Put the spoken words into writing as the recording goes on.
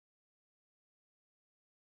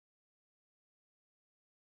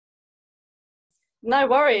No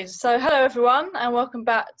worries. So hello everyone and welcome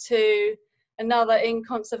back to another In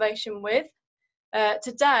Conservation With.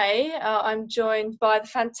 Today I'm joined by the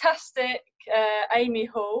fantastic Amy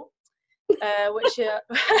Hall, which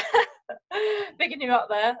bigging you up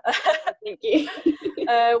there. Thank you.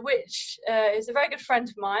 Which is a very good friend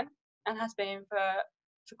of mine and has been for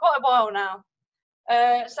quite a while now.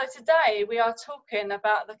 So today we are talking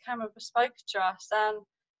about the Camera Bespoke Trust, and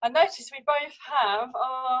I noticed we both have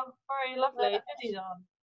our very lovely hoodies on.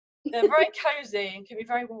 They're very cosy and can be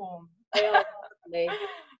very warm. They are lovely.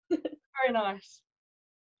 Very nice.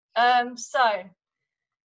 Amy,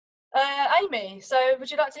 so would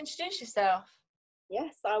you like to introduce yourself?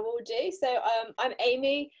 Yes, I will do. So I'm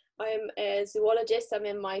Amy. I'm a zoologist. I'm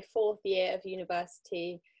in my 4th year of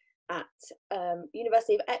university at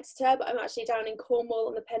University of Exeter, but I'm actually down in Cornwall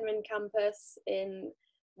on the Penryn campus in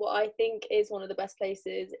what I think is one of the best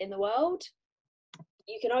places in the world.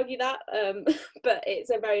 You can argue that, but it's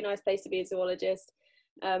a very nice place to be a zoologist.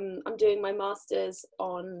 I'm doing my master's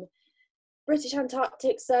on British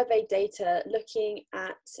Antarctic survey data, looking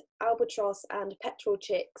at albatross and petrel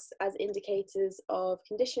chicks as indicators of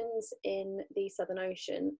conditions in the Southern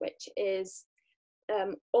Ocean, which is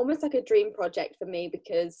almost like a dream project for me,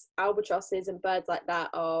 because albatrosses and birds like that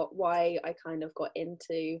are why I kind of got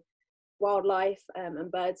into wildlife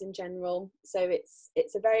and birds in general. So it's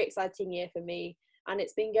a very exciting year for me, and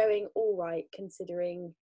it's been going all right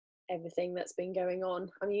considering everything that's been going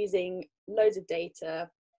on. I'm using loads of data.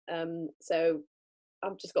 So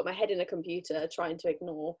I've just got my head in a computer trying to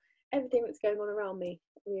ignore everything that's going on around me,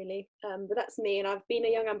 really. But that's me, and I've been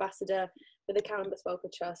a young ambassador for the Camera Bespoke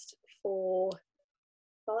Trust for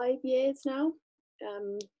 5 years now.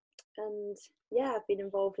 And yeah, I've been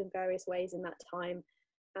involved in various ways in that time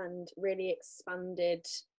and really expanded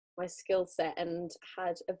my skill set and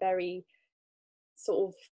had a very sort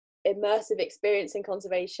of immersive experience in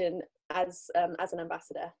conservation as an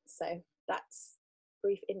ambassador. So that's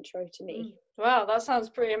brief intro to me. Wow, that sounds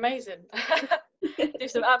pretty amazing. Do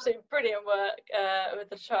some absolutely brilliant work with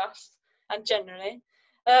the trust and generally.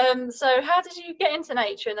 So how did you get into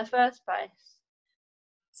nature in the first place?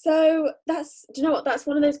 So do you know what, that's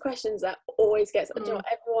one of those questions that always gets, do you know what,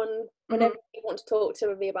 everyone, whenever you want to talk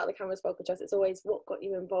to me about the Camera Bespoke Trust, it's always what got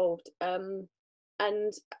you involved. And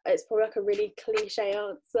it's probably like a really cliche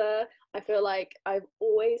answer. I feel like I've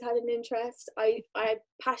always had an interest. I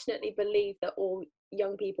passionately believe that all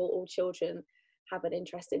young people, all children, have an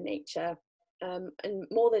interest in nature. And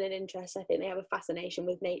more than an interest, I think they have a fascination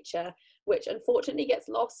with nature, which unfortunately gets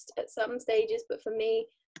lost at some stages. But for me,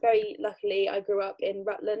 very luckily, I grew up in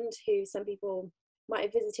Rutland, who some people might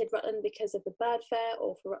have visited Rutland because of the bird fair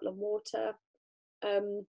or for Rutland Water.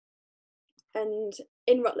 And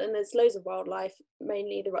in Rutland, there's loads of wildlife,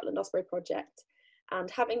 mainly the Rutland Osprey Project. And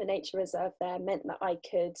having the nature reserve there meant that I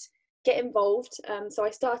could get involved. So I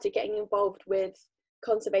started getting involved with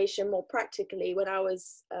conservation more practically when I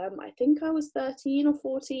was, I think I was 13 or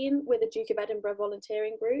 14, with a Duke of Edinburgh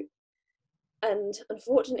volunteering group. And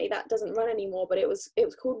unfortunately, that doesn't run anymore, but it was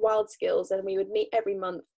called Wild Skills, and we would meet every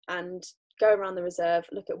month and go around the reserve,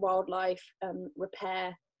 look at wildlife,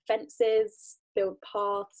 repair fences, build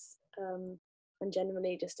paths, and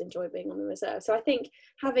generally just enjoy being on the reserve. So I think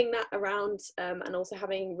having that around, and also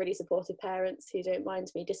having really supportive parents who don't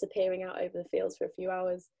mind me disappearing out over the fields for a few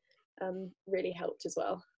hours, really helped as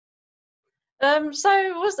well.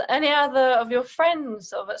 So was any other of your friends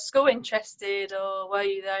sort of at school interested, or were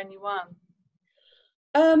you the only one?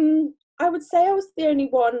 I would say I was the only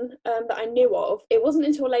one that I knew of. It wasn't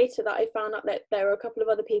until later that I found out that there were a couple of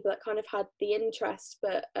other people that kind of had the interest,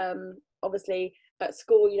 but obviously at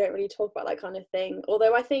school you don't really talk about that kind of thing.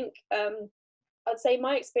 Although I think I'd say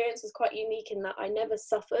my experience was quite unique in that I never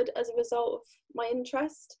suffered as a result of my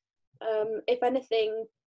interest. If anything,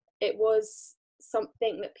 it was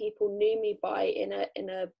something that people knew me by in a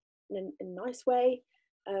nice way.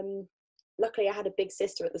 Luckily, I had a big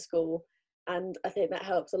sister at the school, and I think that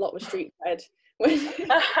helps a lot with street cred when you've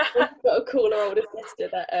got a cooler older sister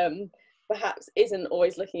that perhaps isn't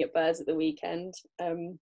always looking at birds at the weekend.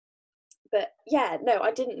 But yeah, no,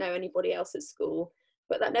 I didn't know anybody else at school,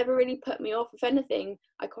 but that never really put me off. If anything,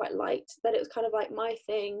 I quite liked that it was kind of like my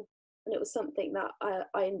thing, and it was something that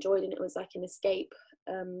I enjoyed, and it was like an escape.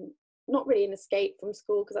 Not really an escape from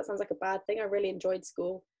school, because that sounds like a bad thing. I really enjoyed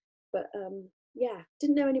school, but yeah,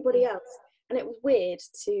 didn't know anybody else, and it was weird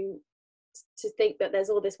to think that there's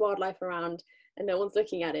all this wildlife around and no one's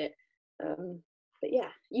looking at it. But yeah,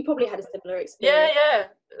 you probably had a similar experience. Yeah,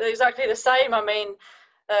 exactly the same. I mean,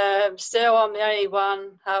 still I'm the only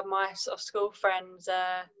one out of my sort of school friends.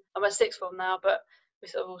 I'm a sixth form now, but we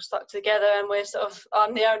sort of all stuck together, and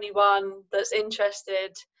I'm the only one that's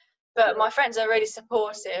interested. But my friends are really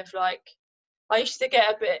supportive. Like, I used to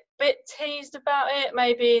get a bit teased about it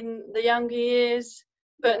maybe in the younger years,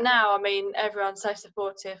 but now, I mean, everyone's so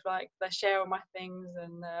supportive. Like, they share all my things,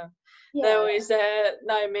 and they always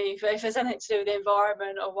know me. If there's anything to do with the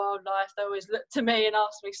environment or wildlife, they always look to me and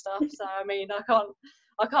ask me stuff. So, I mean, I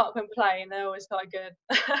can't complain. They're always quite good.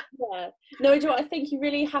 Yeah. No, do you know what? I think you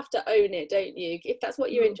really have to own it, don't you? If that's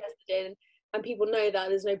what you're interested in, and people know that,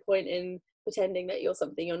 there's no point in pretending that you're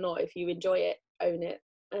something you're not. If you enjoy it, own it.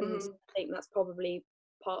 And I think that's probably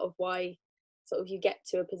part of why sort of you get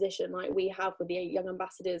to a position like we have with the young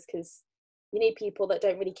ambassadors, because you need people that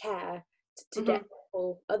don't really care to get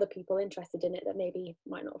other people interested in it that maybe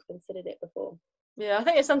might not have considered it before. Yeah, I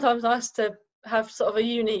think it's sometimes nice to have sort of a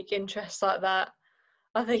unique interest like that.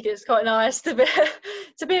 I think it's quite nice to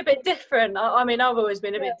be a bit different. I mean, I've always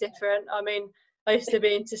been a bit different. I mean, I used to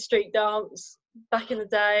be into street dance back in the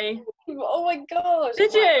day. Oh my gosh!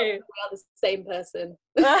 Did you? We are the same person.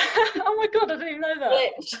 Oh my god, I didn't even know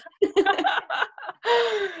that.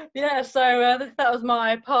 Yeah, so that was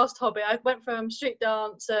my past hobby. I went from street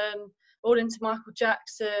dance and all into Michael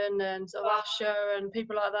Jackson and sort of Usher and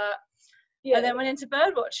people like that. Yeah. And then went into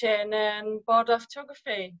bird watching and wildlife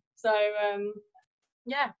photography. So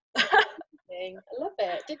yeah. I love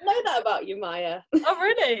it. Didn't know that about you, Maya. Oh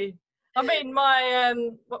really? I mean, my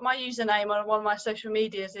username on one of my social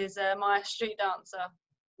medias is Maya Street Dancer.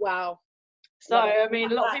 Wow. So I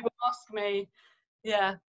mean, a lot of people ask me,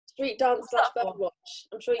 yeah. Street dance / bird watch.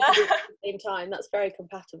 I'm sure you can do it at the same time. That's very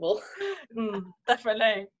compatible.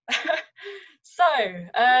 Definitely.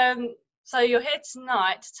 So you're here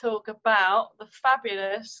tonight to talk about the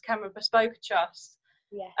fabulous Camera Bespoke Trust.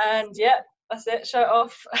 Yes. And yeah, that's it. Show it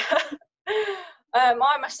off. I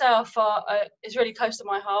myself is really close to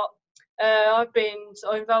my heart. I've been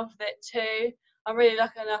sort of involved with it too. I'm really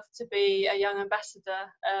lucky enough to be a young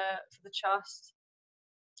ambassador for the trust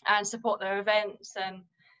and support their events, and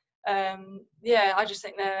I just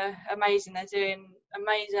think they're amazing. They're doing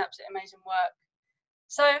absolutely amazing work.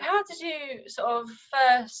 So how did you sort of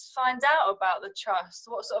first find out about the trust?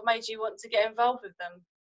 What sort of made you want to get involved with them?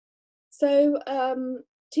 So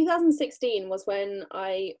 2016 was when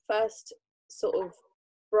I first sort of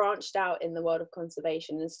branched out in the world of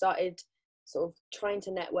conservation and started sort of trying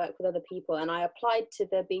to network with other people, and I applied to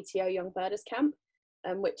the BTO Young Birders Camp,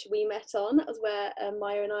 which we met on. That was where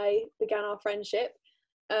Maya and I began our friendship,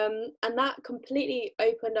 and that completely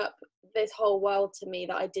opened up this whole world to me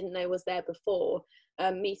that I didn't know was there before,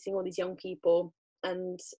 meeting all these young people.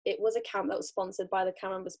 And it was a camp that was sponsored by the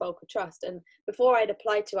Camera Bespoke Trust, and before I'd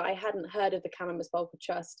applied to it, I hadn't heard of the Camera Bespoke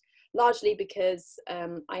Trust, largely because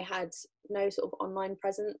I had no sort of online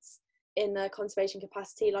presence in a conservation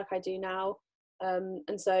capacity like I do now,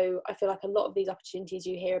 and so I feel like a lot of these opportunities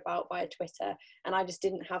you hear about via Twitter, and I just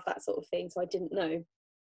didn't have that sort of thing, so I didn't know.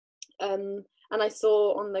 And I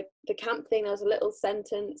saw on the camp thing there was a little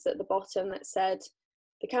sentence at the bottom that said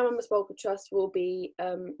the Camera Bespoke Trust will be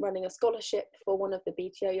running a scholarship for one of the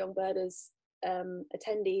BTO Young Birders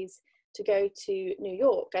attendees to go to New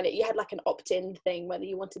York, and you had like an opt-in thing whether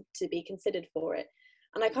you wanted to be considered for it.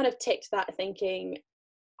 And I kind of ticked that, thinking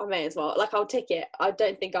I may as well, like, I'll tick it. I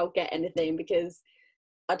don't think I'll get anything because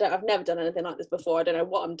I've never done anything like this before. I don't know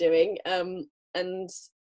what I'm doing. And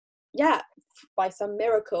yeah, by some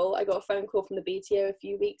miracle, I got a phone call from the BTO a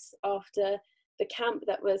few weeks after the camp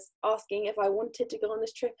that was asking if I wanted to go on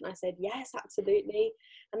this trip, and I said yes, absolutely.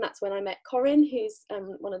 And that's when I met Corinne, who's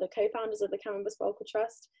one of the co-founders of the Camera Bespoke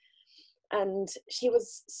Trust, and she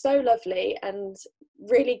was so lovely and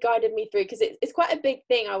really guided me through, because it's quite a big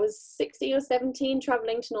thing. I was 16 or 17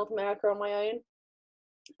 traveling to North America on my own,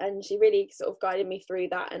 and she really sort of guided me through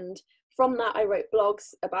that. And from that I wrote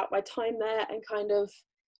blogs about my time there and kind of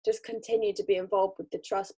just continued to be involved with the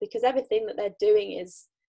trust, because everything that they're doing is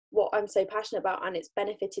what I'm so passionate about, and it's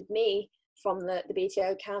benefited me from the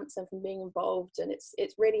BTO camps and from being involved. And it's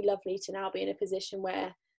really lovely to now be in a position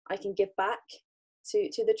where I can give back to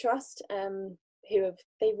the trust,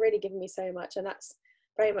 they've really given me so much, and that's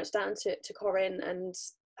very much down to Corinne and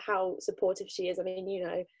how supportive she is. I mean, you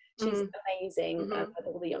know, she's amazing with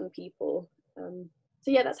all the young people.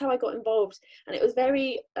 So yeah, that's how I got involved, and it was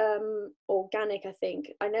very organic. I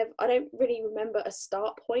think I don't really remember a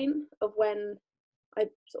start point of when I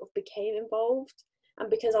sort of became involved, and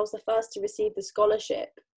because I was the first to receive the scholarship,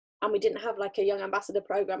 and we didn't have like a young ambassador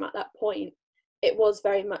program at that point, it was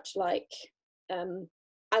very much like,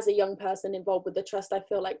 as a young person involved with the trust, I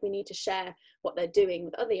feel like we need to share what they're doing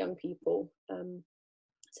with other young people.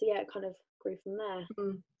 So yeah, it kind of grew from there.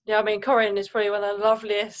 Yeah, I mean, Corinne is probably one of the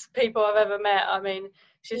loveliest people I've ever met. I mean,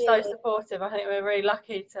 she's so supportive. I think we're really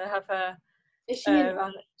lucky to have her.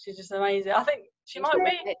 She's just amazing. I think she might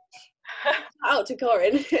be. Shout out to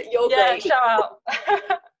Corinne. You're great. Shout out.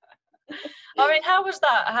 I mean, how was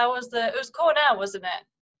that? It was Cornell, wasn't it?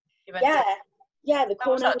 Yeah, the Cornell.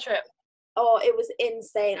 How was that trip? Oh, it was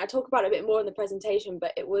insane. I talk about it a bit more in the presentation,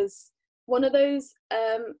 but it was one of those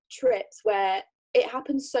trips where it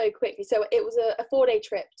happened so quickly. So it was a 4-day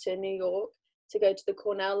trip to New York to go to the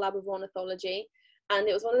Cornell Lab of Ornithology. And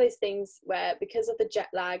it was one of those things where, because of the jet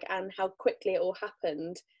lag and how quickly it all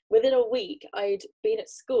happened, within a week I'd been at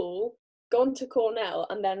school, gone to Cornell,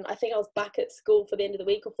 and then I think I was back at school for the end of the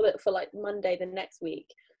week, or for like Monday the next week.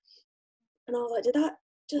 And I was like, did that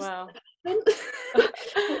just happen?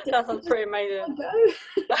 That sounds pretty amazing.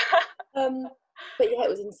 But yeah, it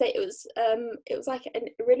was insane. It was like a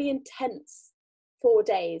really intense 4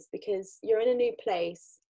 days, because you're in a new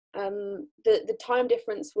place. The time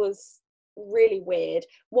difference was really weird.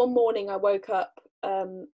 One morning I woke up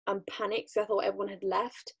and panicked, so I thought everyone had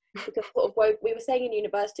left, because we were staying in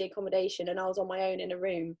university accommodation and I was on my own in a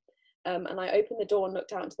room, and I opened the door and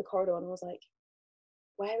looked out into the corridor and I was like,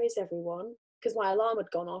 where is everyone? Because my alarm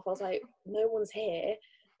had gone off. I was like, no one's here.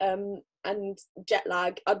 And jet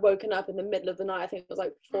lag, I'd woken up in the middle of the night. I think it was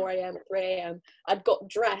like 4 a.m. or 3 a.m. I'd got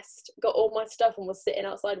dressed, got all my stuff, and was sitting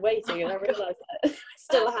outside waiting, and I realised that I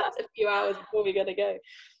still had a few hours before we were going to go.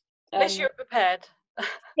 At least you were prepared.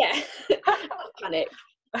 Yeah. Panic.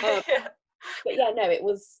 But yeah, no, it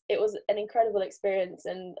was an incredible experience,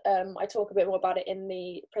 and I talk a bit more about it in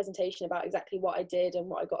the presentation, about exactly what I did and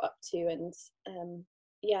what I got up to, and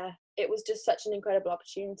yeah, it was just such an incredible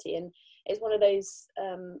opportunity, and it's one of those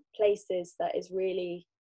places that is really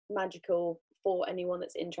magical for anyone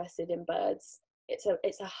that's interested in birds. It's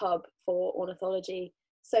a hub for ornithology.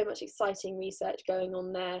 So much exciting research going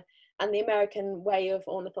on there, and the American way of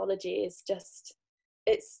ornithology is just,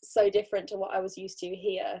 it's so different to what I was used to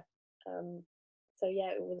here. So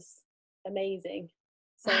yeah, it was amazing.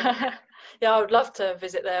 So yeah, I would love to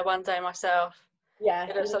visit there one day myself. Yeah,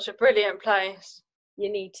 it looks such a brilliant place.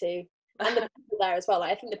 You need to. And the people there as well.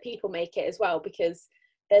 Like, I think the people make it as well, because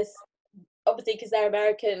there's obviously, because they're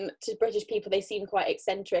American, to British people they seem quite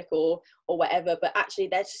eccentric or whatever, but actually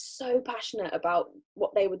they're just so passionate about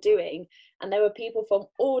what they were doing. And there were people from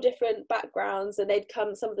all different backgrounds, and they'd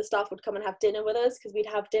come, some of the staff would come and have dinner with us, because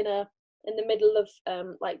we'd have dinner in the middle of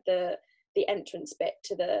like the entrance bit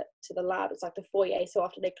to the lab. It's like the foyer, so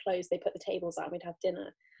after they closed they put the tables out and we'd have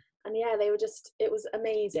dinner. And yeah, they were just, it was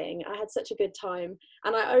amazing. I had such a good time,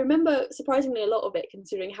 and I remember surprisingly a lot of it,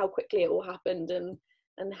 considering how quickly it all happened and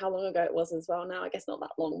how long ago it was as well. Now I guess not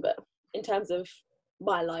that long, but in terms of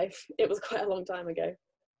my life, it was quite a long time ago.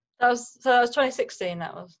 That was 2016.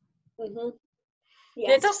 That was. Yes.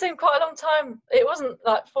 Yeah, it does seem quite a long time. It wasn't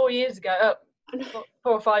like 4 years ago,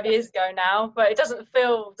 4 or 5 years ago now, but it doesn't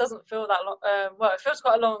feel that long. Well, it feels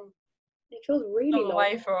quite a long. It feels really long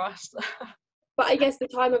way for us. But I guess the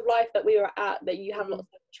time of life that we were at, that you have lots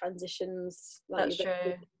of transitions. Like, that's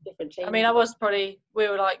true. Different changes. I mean, we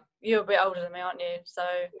were like, you're a bit older than me, aren't you? So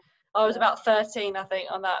I was about 13, I think,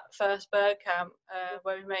 on that first bird camp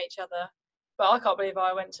where we met each other. But I can't believe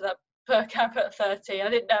I went to that bird camp at 13. I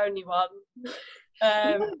didn't know anyone.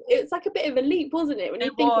 It's like a bit of a leap, wasn't it, when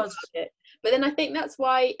you think about it? But then I think that's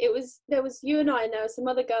why there was you and I, and there were some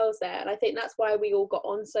other girls there, and I think that's why we all got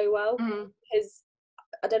on so well. Because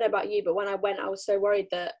I don't know about you, but when I went, I was so worried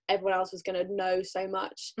that everyone else was going to know so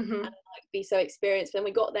much and like be so experienced. But then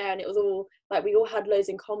we got there, and it was all like, we all had loads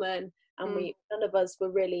in common, and none of us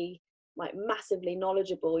were really like massively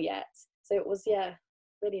knowledgeable yet. So it was, yeah,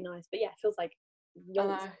 really nice. But yeah, it feels like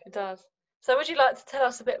young. I know, it does. So would you like to tell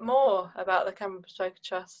us a bit more about the Cameron Bespoker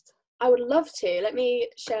Trust? I would love to. Let me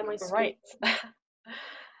share my screen.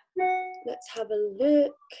 Great. Let's have a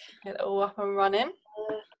look. Get it all up and running.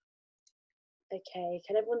 Okay,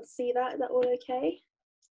 can everyone see that? Is that all okay?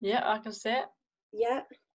 Yeah, I can see it. Yeah,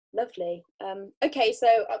 lovely. Okay, so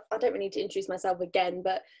I don't really need to introduce myself again,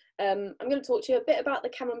 but I'm going to talk to you a bit about the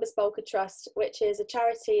Cameron Bespoker Trust, which is a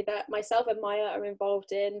charity that myself and Maya are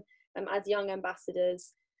involved in as young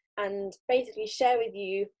ambassadors, and basically share with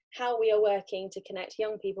you how we are working to connect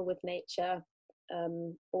young people with nature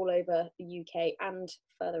all over the UK and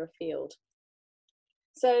further afield.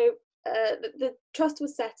 So the trust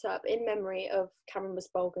was set up in memory of Cameron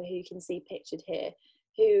Bespoker, who you can see pictured here,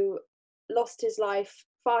 who lost his life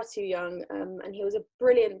far too young, and he was a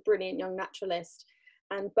brilliant young naturalist,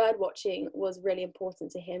 and bird watching was really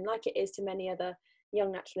important to him, like it is to many other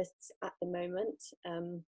young naturalists at the moment.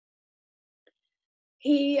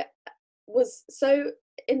 He was so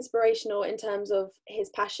inspirational in terms of his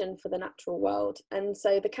passion for the natural world. And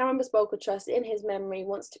so the Karen Bespoker Trust, in his memory,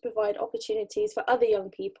 wants to provide opportunities for other young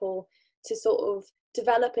people to sort of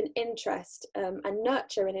develop an interest and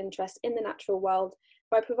nurture an interest in the natural world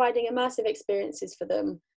by providing immersive experiences for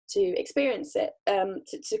them to experience it,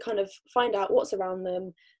 to kind of find out what's around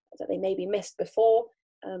them that they maybe missed before,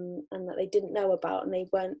 and that they didn't know about, and they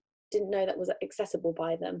didn't know that was accessible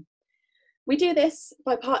by them. We do this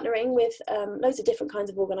by partnering with loads of different kinds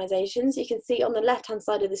of organisations. You can see on the left-hand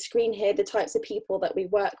side of the screen here the types of people that we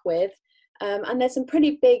work with. And there's some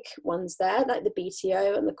pretty big ones there, like the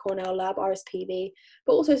BTO and the Cornell Lab, RSPB,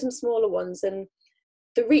 but also some smaller ones. And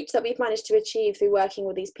the reach that we've managed to achieve through working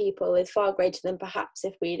with these people is far greater than perhaps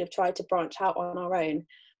if we'd have tried to branch out on our own.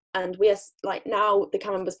 And we are, like, now the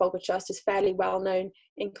Karen Bespoker Trust is fairly well known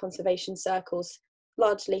in conservation circles,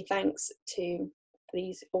 largely thanks to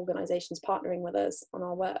these organisations partnering with us on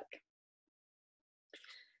our work.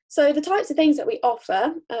 So the types of things that we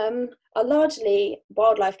offer are largely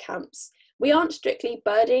wildlife camps. We aren't strictly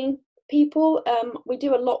birding people. We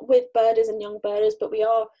do a lot with birders and young birders, but we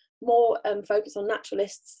are more focused on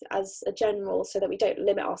naturalists as a general, so that we don't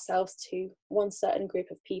limit ourselves to one certain group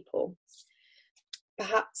of people.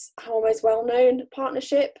 Perhaps our most well-known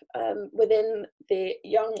partnership within the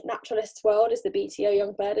young naturalists world is the BTO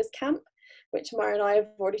Young Birders Camp, which Mara and I have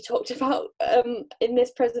already talked about in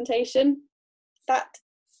this presentation. That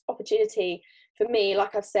opportunity for me,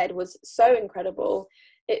 like I've said, was so incredible.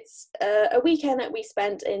 It's a weekend that we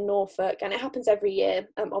spent in Norfolk, and it happens every year.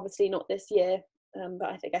 Obviously not this year, but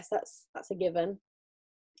I guess that's a given.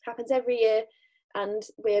 Happens every year, and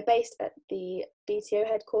we're based at the BTO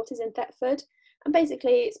headquarters in Thetford, and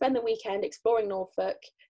basically spend the weekend exploring Norfolk,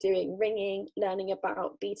 doing ringing, learning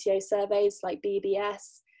about BTO surveys like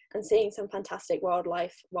BBS, and seeing some fantastic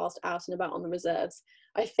wildlife whilst out and about on the reserves.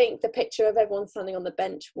 I think the picture of everyone standing on the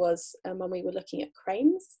bench was when we were looking at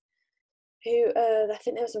cranes, I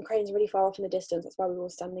think there were some cranes really far off in the distance, that's why we were all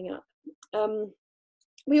standing up.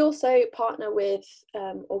 We also partner with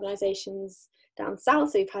organisations down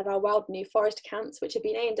south, so we've had our Wild New Forest camps, which have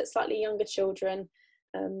been aimed at slightly younger children,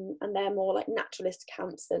 and they're more like naturalist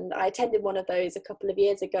camps, and I attended one of those a couple of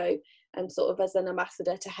years ago, sort of as an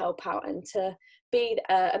ambassador to help out and to be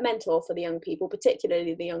a mentor for the young people,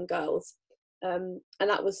 particularly the young girls. And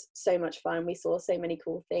that was so much fun. We saw so many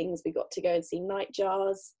cool things. We got to go and see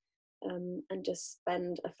nightjars and just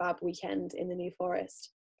spend a fab weekend in the New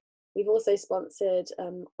Forest. We've also sponsored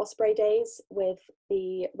Osprey Days with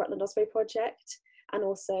the Rutland Osprey Project, and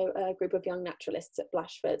also a group of young naturalists at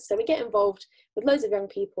Blashford. So we get involved with loads of young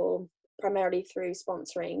people, primarily through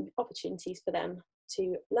sponsoring opportunities for them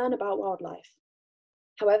to learn about wildlife.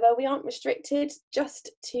 However, we aren't restricted just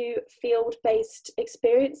to field-based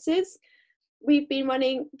experiences. We've been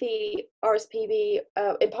running the RSPB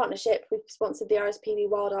in partnership. We've sponsored the RSPB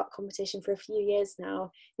Wild Art competition for a few years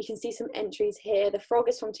now. You can see some entries here. The frog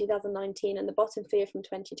is from 2019 and the bottom feeder from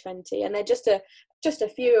 2020. And they're just a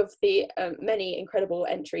few of the many incredible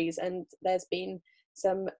entries. And there's been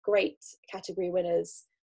some great category winners.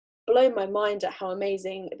 Blown my mind at how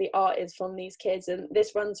amazing the art is from these kids. And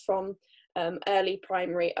this runs from early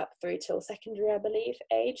primary up through till secondary, I believe,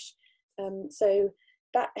 age. So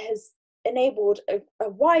that has enabled a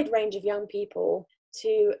wide range of young people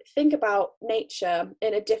to think about nature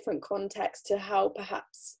in a different context to how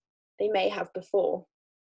perhaps they may have before.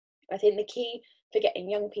 I think the key for getting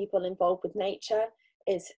young people involved with nature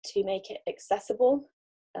is to make it accessible.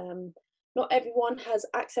 Not everyone has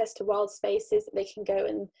access to wild spaces that they can go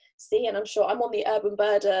and see, and I'm sure I'm on the Urban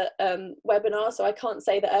Birder webinar, so I can't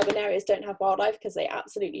say that urban areas don't have wildlife, because they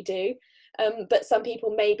absolutely do. But some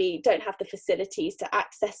people maybe don't have the facilities to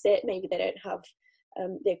access it, maybe they don't have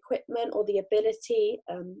the equipment or the ability.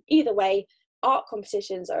 Either way, art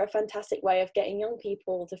competitions are a fantastic way of getting young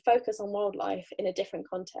people to focus on wildlife in a different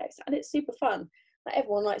context, and it's super fun. Like,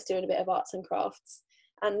 everyone likes doing a bit of arts and crafts,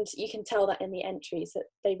 and you can tell that in the entries that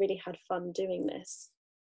they really had fun doing this.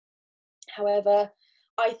 However,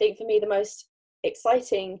 I think for me the most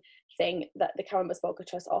exciting thing that the Karen Bespoker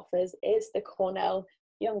Trust offers is the Cornell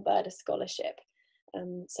Young Birder Scholarship.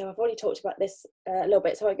 So I've already talked about this a little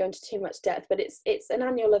bit, so I won't go into too much depth, but it's an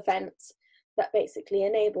annual event that basically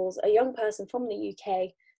enables a young person from the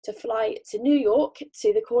UK to fly to New York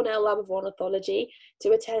to the Cornell Lab of Ornithology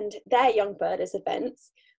to attend their Young Birders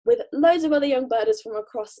events with loads of other young birders from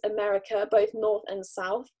across America, both north and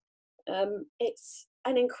south. It's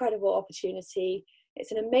an incredible opportunity.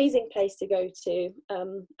 It's an amazing place to go to,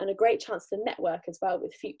 and a great chance to network as well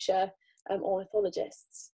with future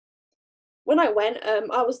ornithologists. When I went,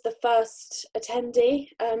 I was the first attendee.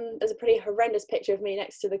 There's a pretty horrendous picture of me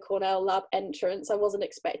next to the Cornell lab entrance. I wasn't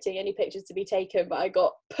expecting any pictures to be taken, but I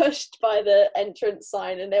got pushed by the entrance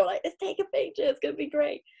sign and they were like, let's take a picture, it's going to be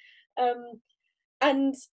great.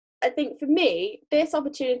 And I think for me, this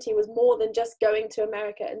opportunity was more than just going to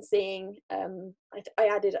America and seeing, I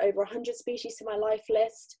added over 100 species to my life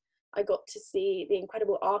list. I got to see the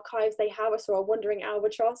incredible archives they have. I saw a wandering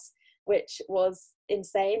albatross, which was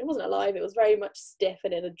insane. It wasn't alive, it was very much stiff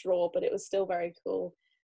and in a drawer, but it was still very cool.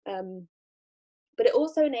 But it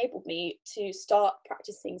also enabled me to start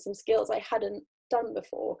practicing some skills I hadn't done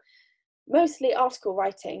before, mostly article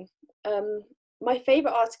writing. My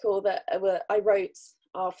favourite article that I wrote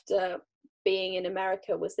after being in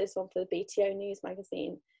America was this one for the BTO News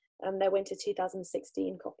magazine, their winter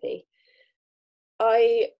 2016 copy.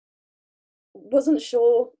 I wasn't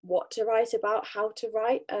sure what to write about, how to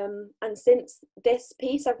write, and since this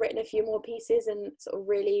piece I've written a few more pieces and sort of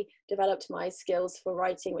really developed my skills for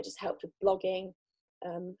writing, which has helped with blogging,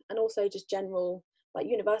 and also just general like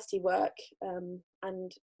university work,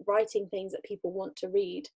 and writing things that people want to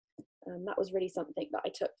read. That was really something that I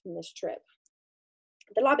took from this trip.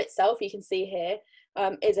 The lab itself, you can see here,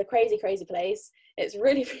 is a crazy place. It's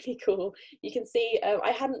really, really cool. You can see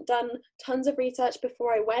I hadn't done tons of research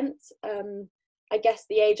before I went. I guess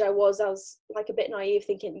the age I was like a bit naive,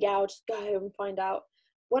 thinking, yeah, I'll just go and find out.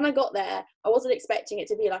 When I got there, I wasn't expecting it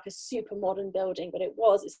to be like a super modern building, but it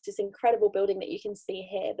was. It's this incredible building that you can see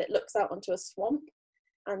here that looks out onto a swamp,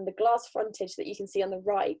 and the glass frontage that you can see on the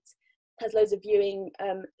right has loads of viewing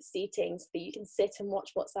seating so that you can sit and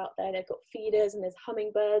watch what's out there. They've got feeders and there's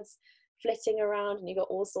hummingbirds flitting around, and you've got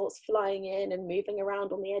all sorts flying in and moving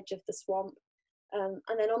around on the edge of the swamp. And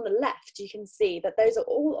then on the left, you can see that those are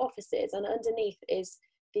all offices, and underneath is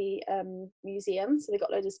the museum. So they've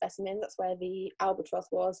got loads of specimens. That's where the albatross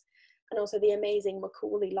was. And also the amazing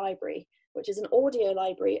Macaulay Library, which is an audio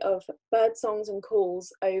library of bird songs and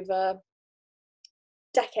calls over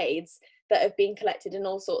decades that have been collected in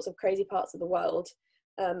all sorts of crazy parts of the world.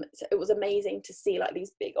 So it was amazing to see like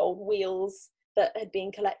these big old wheels that had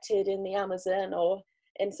been collected in the Amazon or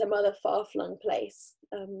in some other far-flung place.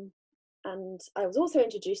 And I was also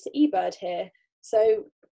introduced to eBird here. So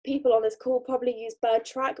people on this call probably use Bird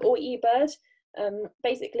Track or eBird.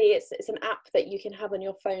 Basically, it's an app that you can have on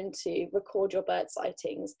your phone to record your bird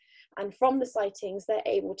sightings. And from the sightings, they're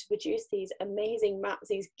able to produce these amazing maps,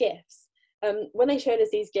 these GIFs. When they showed us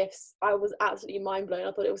these GIFs, I was absolutely mind blown.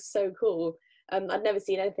 I thought it was so cool. I'd never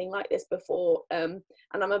seen anything like this before. And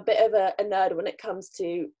I'm a bit of a nerd when it comes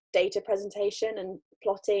to data presentation and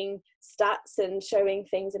plotting stats and showing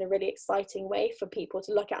things in a really exciting way for people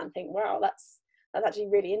to look at and think, wow, that's actually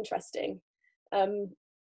really interesting.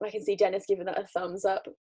 I can see Dennis giving that a thumbs up.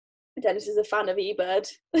 Dennis is a fan of eBird.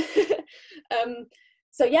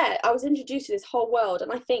 So yeah, I was introduced to this whole world,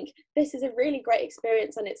 and I think this is a really great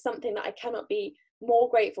experience, and it's something that I cannot be more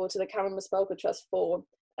grateful to the Cameron Muspelka Trust for.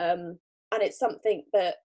 And it's something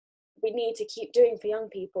that we need to keep doing for young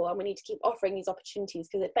people, and we need to keep offering these opportunities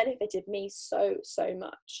because it benefited me so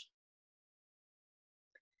much.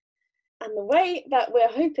 And the way that we're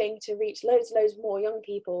hoping to reach loads more young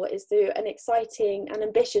people is through an exciting and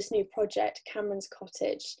ambitious new project, Cameron's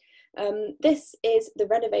Cottage. This is the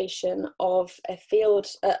renovation of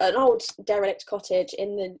an old derelict cottage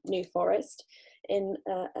in the New Forest, in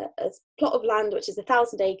a plot of land which is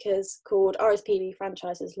 1,000 acres called RSPB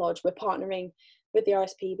Franchises Lodge. We're partnering with the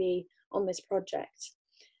RSPB on this project.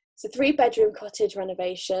 It's a 3-bedroom cottage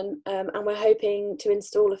renovation, and we're hoping to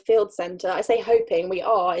install a field centre. I say hoping, we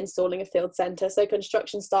are installing a field centre. So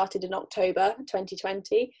construction started in October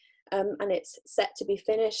 2020, and it's set to be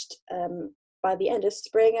finished by the end of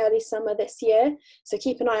spring, early summer this year. So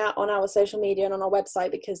keep an eye out on our social media and on our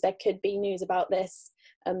website, because there could be news about this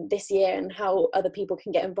this year and how other people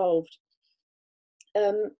can get involved.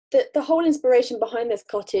 The whole inspiration behind this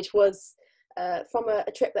cottage was from a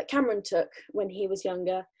trip that Cameron took when he was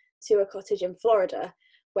younger to a cottage in Florida,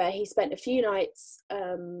 where he spent a few nights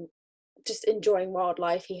just enjoying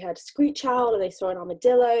wildlife. He had a screech owl and they saw an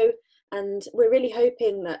armadillo, and we're really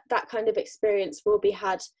hoping that that kind of experience will be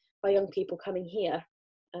had by young people coming here,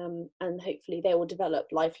 and hopefully they will develop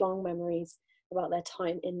lifelong memories about their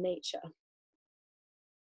time in nature.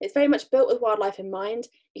 It's very much built with wildlife in mind.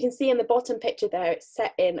 You can see in the bottom picture there, it's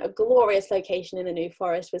set in a glorious location in the New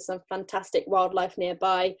Forest with some fantastic wildlife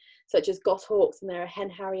nearby, such as goshawks, and there are hen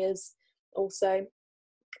harriers also.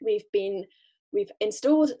 We've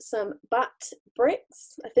installed some bat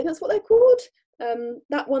bricks, I think that's what they're called.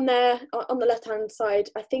 That one there on the left-hand side,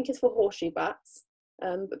 I think is for horseshoe bats.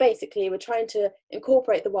 But basically we're trying to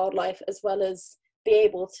incorporate the wildlife as well as be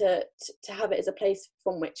able to have it as a place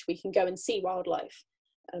from which we can go and see wildlife.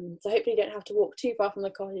 So hopefully you don't have to walk too far from the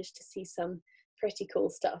cottage to see some pretty cool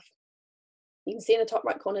stuff. You can see in the top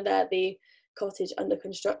right corner there the cottage under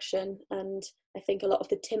construction, and I think a lot of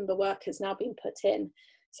the timber work has now been put in.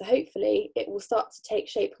 So hopefully it will start to take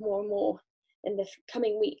shape more and more in the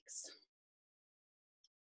coming weeks.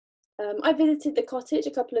 I visited the cottage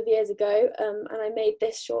a couple of years ago, and I made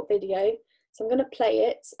this short video, so I'm going to play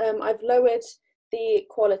it. I've lowered the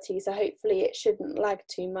quality, so hopefully it shouldn't lag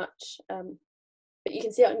too much, but you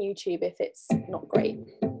can see it on YouTube if it's not great.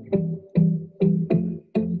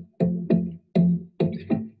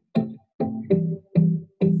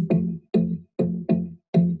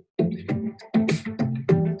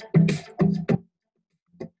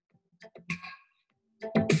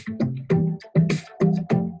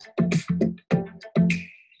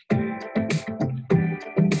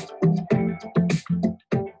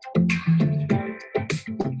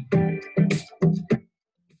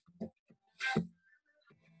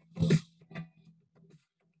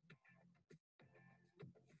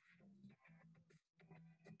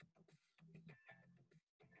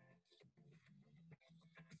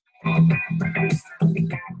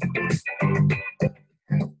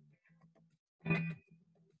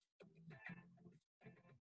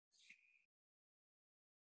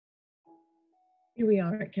 Here we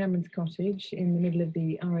are at Cameron's Cottage in the middle of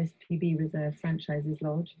the RSPB Reserve Franchises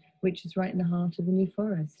Lodge, which is right in the heart of the New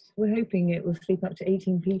Forest. We're hoping it will sleep up to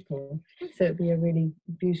 18 people, so it'll be a really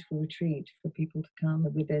beautiful retreat for people to come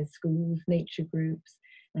with their schools, nature groups,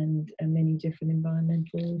 and many different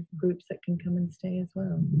environmental groups that can come and stay as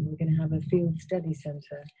well. We're going to have a field study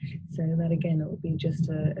centre, so that again, it will be just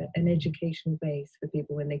an educational base for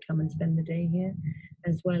people when they come and spend the day here,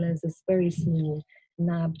 as well as a very small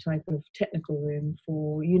lab type of technical room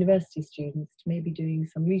for university students to maybe doing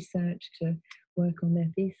some research to work on their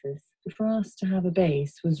thesis. For us to have a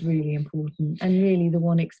base was really important, and really the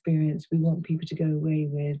one experience we want people to go away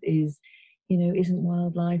with is, you know, isn't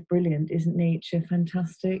wildlife brilliant? Isn't nature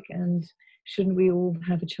fantastic? And shouldn't we all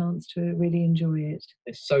have a chance to really enjoy it?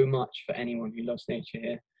 There's so much for anyone who loves nature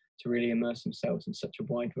here to really immerse themselves in such a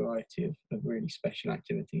wide variety of really special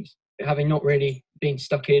activities. Having not really been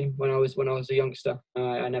stuck in when I was a youngster,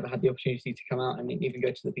 I never had the opportunity to come out and even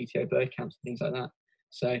go to the PTO bird camps and things like that.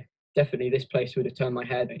 So definitely this place would have turned my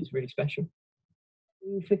head. It's really special.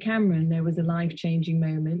 For Cameron, there was a life-changing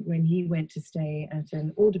moment when he went to stay at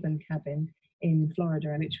an Audubon cabin in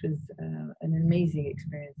Florida, which was an amazing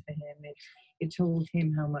experience for him. It told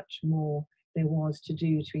him how much more there was to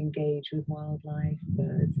do to engage with wildlife,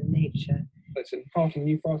 birds and nature. It's in part of the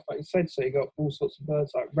New Forest, like you said, so you got all sorts of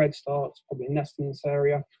birds like redstarts, probably nesting in this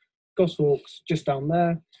area, goshawks just down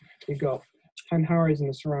there. You've got hen harriers in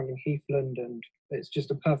the surrounding heathland, and it's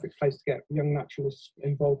just a perfect place to get young naturalists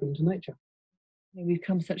involved into nature. We've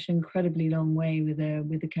come such an incredibly long way with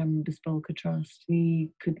the Cameron Bespoker Trust. We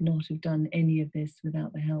could not have done any of this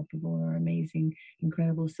without the help of all our amazing,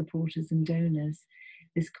 incredible supporters and donors.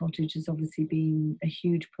 This cottage has obviously been a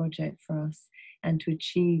huge project for us, and to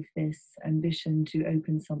achieve this ambition to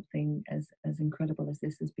open something as incredible as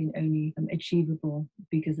this has been only achievable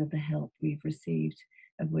because of the help we've received,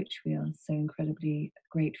 of which we are so incredibly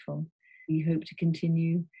grateful. We hope to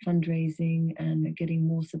continue fundraising and getting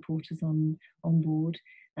more supporters on board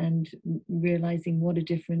and realising what a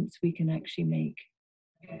difference we can actually make.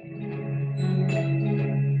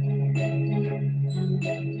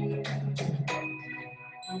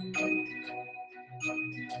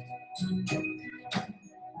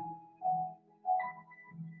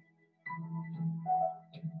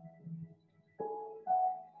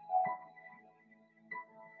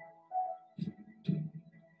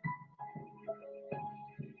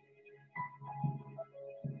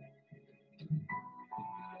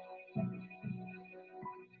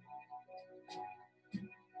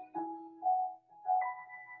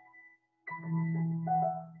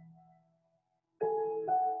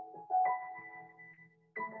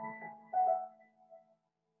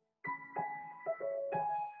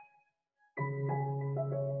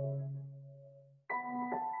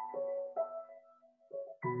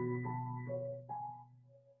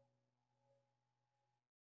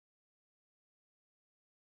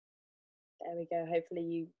 There we go. Hopefully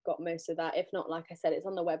you got most of that. If not, like I said, it's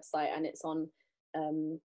on the website and it's on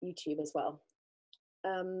YouTube as well.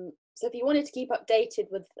 So if you wanted to keep updated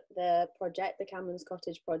with the project, the Cameron's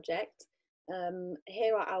Cottage project,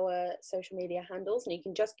 here are our social media handles, and you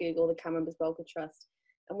can just Google the Cameron Bespoker Trust.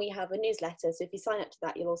 And we have a newsletter, so if you sign up to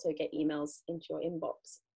that, you'll also get emails into your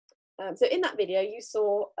inbox. So in that video, you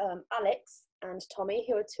saw Alex and Tommy,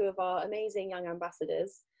 who are two of our amazing young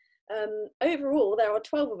ambassadors. Overall, there are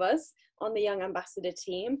 12 of us on the Young Ambassador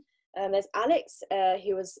team. There's Alex,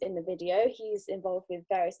 who was in the video. He's involved with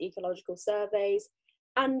various ecological surveys.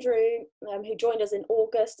 Andrew, who joined us in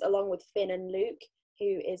August, along with Finn and Luke,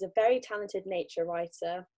 who is a very talented nature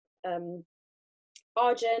writer.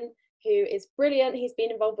 Arjun, who is brilliant. He's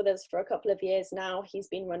been involved with us for a couple of years now. He's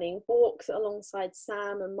been running walks alongside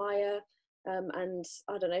Sam and Maya, and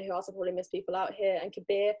I don't know who else, I probably miss people out here, and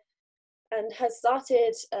Kabir, and has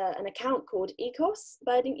started an account called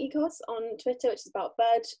Birding Ecos on Twitter, which is about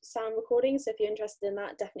bird sound recordings. So if you're interested in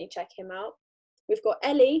that, definitely check him out. We've got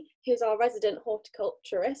Ellie, who's our resident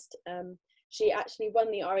horticulturist. She actually won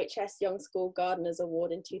the RHS Young School Gardeners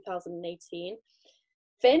Award in 2018.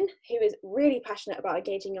 Finn, who is really passionate about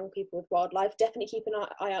engaging young people with wildlife. Definitely keep an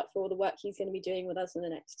eye out for all the work he's going to be doing with us in the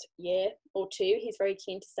next year or two. He's very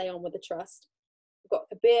keen to stay on with the trust. We've got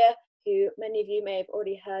Kabir, who many of you may have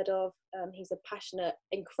already heard of. He's a passionate,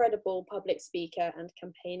 incredible public speaker and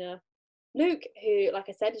campaigner. Luke, who, like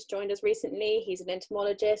I said, has joined us recently. He's an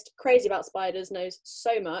entomologist, crazy about spiders, knows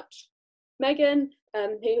so much. Megan,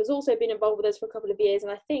 who has also been involved with us for a couple of years,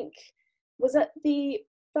 and I think was at the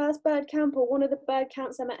first bird camp or one of the bird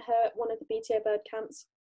camps. I met her at one of the BTO bird camps.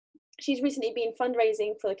 She's recently been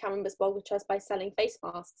fundraising for the Cameron Bulgur Trust by selling face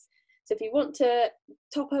masks. So if you want to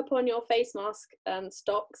top up on your face mask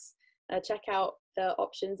stocks, check out the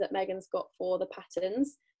options that Megan's got for the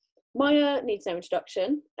patterns. Maya needs no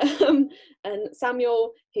introduction, and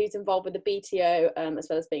Samuel, who's involved with the BTO, as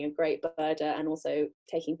well as being a great birder and also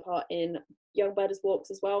taking part in young birders walks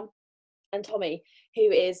as well. And Tommy, who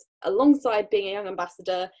is, alongside being a young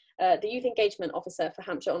ambassador, the youth engagement officer for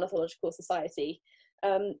Hampshire Ornithological Society.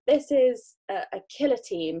 This is a killer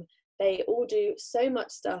team. They all do so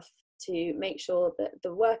much stuff to make sure that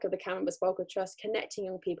the work of the Cameron Bulgur Trust, connecting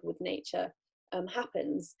young people with nature,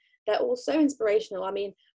 happens. They're all so inspirational. I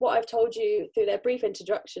mean, what I've told you through their brief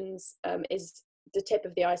introductions is the tip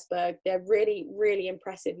of the iceberg. They're really, really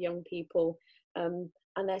impressive young people, and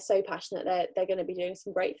they're so passionate. They're going to be doing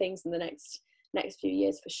some great things in the next few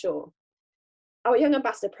years for sure. Our Young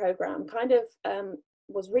Ambassador program kind of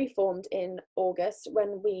was reformed in August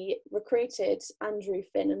when we recruited Andrew,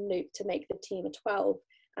 Finn and Luke to make the team of 12.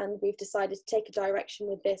 And we've decided to take a direction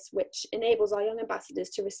with this, which enables our young ambassadors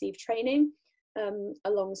to receive training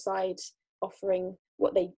alongside offering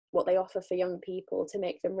what they offer for young people to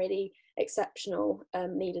make them really exceptional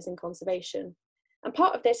leaders in conservation. And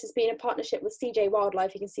part of this has been a partnership with CJ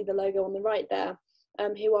Wildlife. You can see the logo on the right there,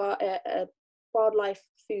 who are a wildlife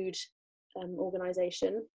food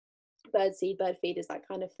organisation, bird seed, bird feeders, that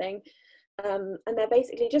kind of thing. And they're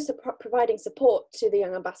basically just providing support to the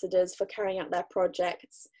young ambassadors for carrying out their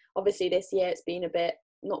projects. Obviously this year it's been a bit,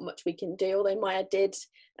 not much we can do, although Maya did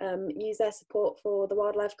use their support for the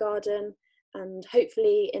wildlife garden, and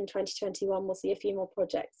hopefully in 2021 we'll see a few more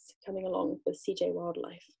projects coming along with CJ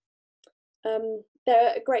Wildlife.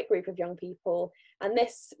 They're a great group of young people, and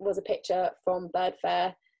this was a picture from Bird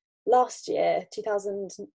Fair last year,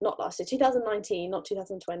 2019, not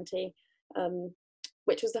 2020,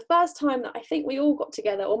 which was the first time that I think we all got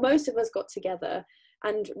together, or most of us got together,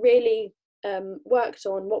 and really worked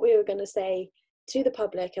on what we were going to say to the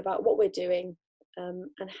public about what we're doing and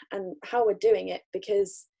how we're doing it,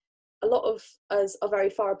 because a lot of us are very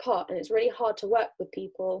far apart, and it's really hard to work with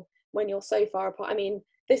people when you're so far apart. I mean,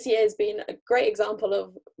 this year has been a great example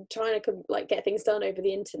of trying to get things done over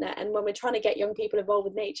the internet, and when we're trying to get young people involved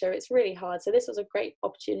with nature, it's really hard. So this was a great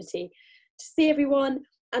opportunity to see everyone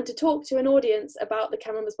and to talk to an audience about the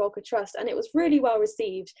Cameron Bulgur Trust, and it was really well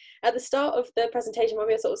received. At the start of the presentation, when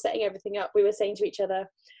we were sort of setting everything up, we were saying to each other,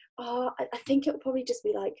 I think it would probably just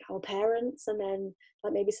be like our parents and then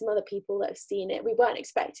like maybe some other people that have seen it. We weren't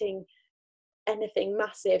expecting anything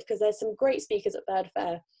massive because there's some great speakers at Bird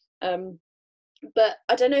Fair. But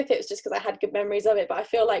I don't know if it was just because I had good memories of it, but I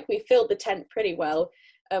feel like we filled the tent pretty well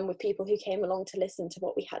with people who came along to listen to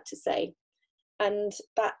what we had to say. And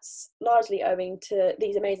that's largely owing to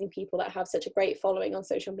these amazing people that have such a great following on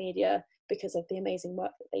social media because of the amazing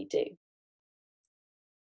work that they do.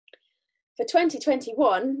 For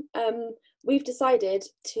 2021, we've decided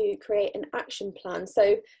to create an action plan.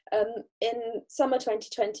 So in summer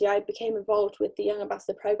 2020, I became involved with the Young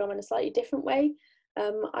Ambassador Programme in a slightly different way.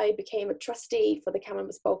 I became a trustee for the Cameron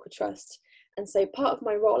Bulgur Trust. And so part of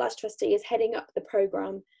my role as trustee is heading up the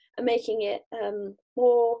programme and making it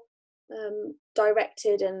more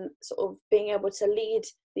directed and sort of being able to lead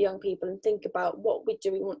the young people and think about what we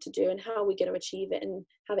want to do and how we're going to achieve it and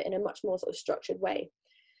have it in a much more sort of structured way.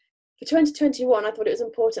 For 2021, I thought it was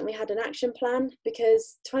important we had an action plan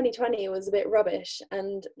because 2020 was a bit rubbish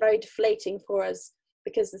and very deflating for us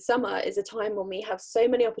because the summer is a time when we have so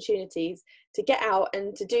many opportunities to get out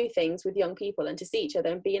and to do things with young people and to see each other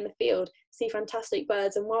and be in the field, see fantastic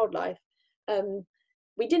birds and wildlife.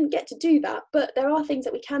 We didn't get to do that, but there are things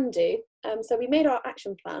that we can do. So we made our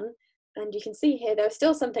action plan, and you can see here there are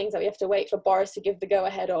still some things that we have to wait for Boris to give the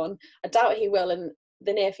go-ahead on. I doubt he will in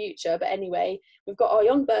the near future, but anyway, we've got our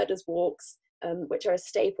young birders walks, which are a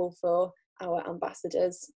staple for our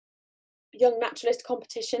ambassadors. Young naturalist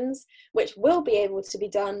competitions, which will be able to be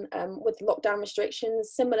done with lockdown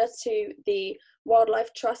restrictions, similar to the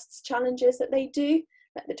Wildlife Trust's challenges that they do,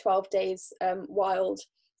 like the 12 days wild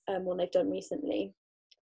one they've done recently.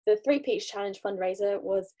 The 3 Peach Challenge fundraiser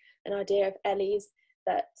was an idea of Ellie's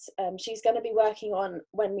that she's going to be working on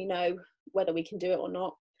when we know whether we can do it or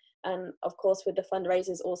not. And of course, with the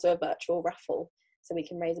fundraisers, also a virtual raffle, so we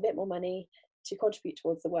can raise a bit more money to contribute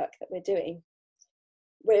towards the work that we're doing.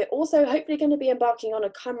 We're also hopefully going to be embarking on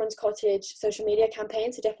a Cameron's Cottage social media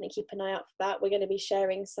campaign, so definitely keep an eye out for that. We're going to be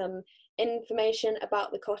sharing some information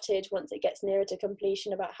about the cottage once it gets nearer to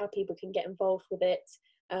completion, about how people can get involved with it,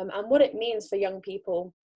 and what it means for young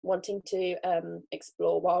people wanting to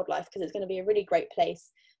explore wildlife, because it's going to be a really great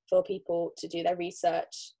place for people to do their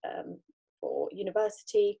research for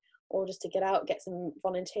university, or just to get out, get some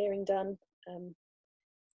volunteering done.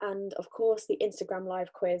 And of course the Instagram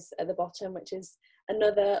live quiz at the bottom, which is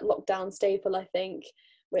another lockdown staple, I think,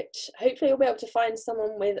 which hopefully we'll be able to find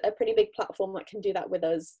someone with a pretty big platform that can do that with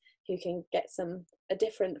us, who can get a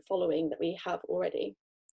different following that we have already.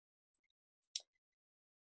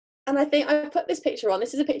 And I think I've put this picture on.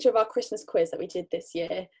 This is a picture of our Christmas quiz that we did this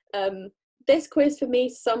year. This quiz for me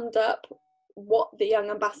summed up what the Young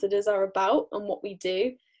Ambassadors are about and what we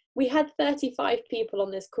do. We had 35 people on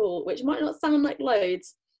this call, which might not sound like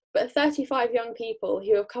loads, but 35 young people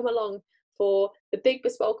who have come along for the big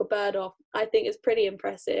Bespoke bird off, I think is pretty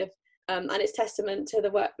impressive. And it's testament to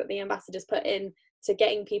the work that the ambassadors put in to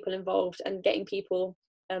getting people involved and getting people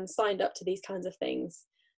signed up to these kinds of things.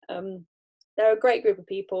 They're a great group of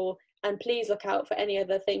people, and please look out for any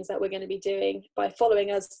other things that we're going to be doing by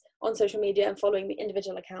following us on social media and following the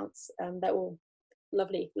individual accounts. They're all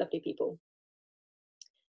lovely, lovely people.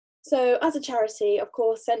 So as a charity, of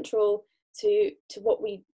course, central to what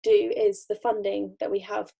we do is the funding that we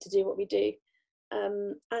have to do what we do.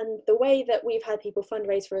 And the way that we've had people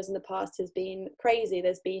fundraise for us in the past has been crazy.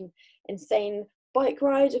 There's been insane bike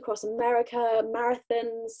rides across America,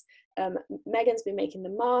 marathons. Megan's been making the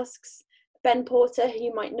masks. Ben Porter, who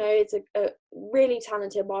you might know, is a really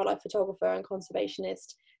talented wildlife photographer and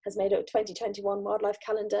conservationist, has made a 2021 wildlife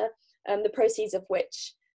calendar, the proceeds of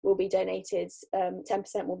which will be donated,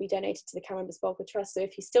 10% will be donated to the Cameron Bespoke Trust. So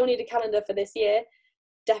if you still need a calendar for this year,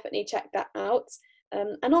 definitely check that out.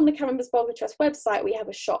 And on the Cameron Bespoke Trust website, we have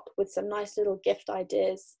a shop with some nice little gift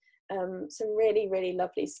ideas, some really, really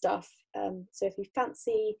lovely stuff. So if you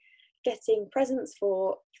fancy getting presents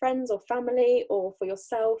for friends or family or for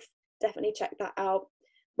yourself, definitely check that out.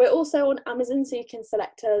 We're also on Amazon, so you can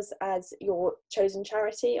select us as your chosen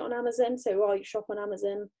charity on Amazon. So while you shop on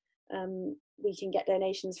Amazon, we can get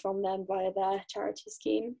donations from them via their charity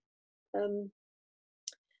scheme.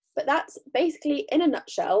 But that's basically, in a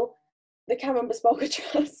nutshell, the Cameron Bespoke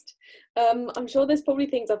Trust. I'm sure there's probably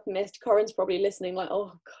things I've missed. Corinne's probably listening like,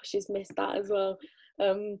 oh gosh, she's missed that as well.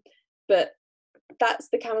 But that's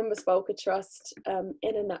the Cameron Bespoke Trust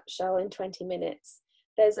in a nutshell in 20 minutes.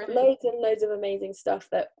 There's loads and loads of amazing stuff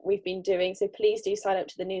that we've been doing, so please do sign up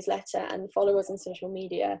to the newsletter and follow us on social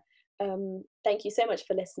media. Thank you so much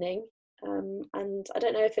for listening. And I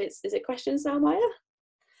don't know if is it questions now, Maya?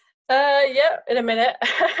 Yeah, in a minute.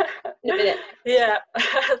 In a minute. Yeah.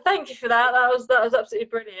 Thank you for that. That was absolutely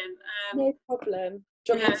brilliant. No problem.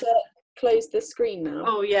 Do you want me to close the screen now?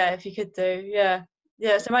 Oh yeah, if you could do. Yeah,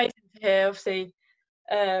 it's amazing to hear. Obviously,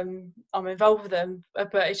 I'm involved with them,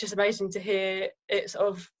 but it's just amazing to hear it sort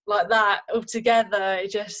of like that all together.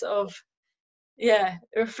 It just sort of, it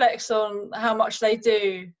reflects on how much they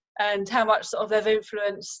do and how much sort of they've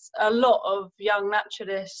influenced a lot of young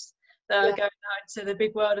naturalists that are going out into the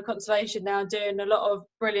big world of conservation now, doing a lot of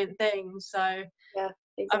brilliant things. So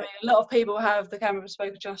exactly. I mean, a lot of people have the Cameron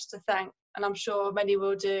Bespoke Trust to thank, and I'm sure many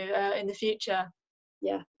will do in the future.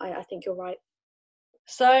 Yeah, I think you're right.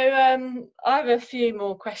 So I have a few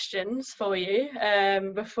more questions for you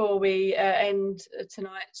before we end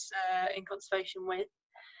tonight's In Conservation With.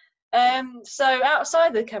 So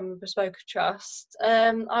outside the Cameron Bespoke Trust,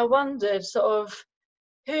 I wondered sort of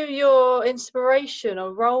who your inspiration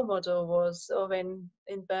or role model was sort of in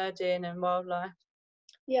birding and wildlife.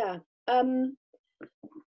 Yeah, I don't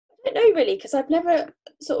know really, because I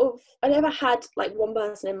never had like one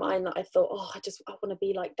person in mind that I thought, oh, I want to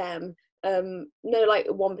be like them. no like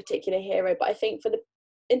one particular hero, but I think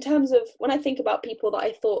in terms of when I think about people that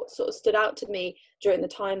I thought sort of stood out to me during the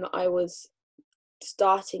time that I was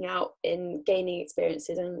starting out in gaining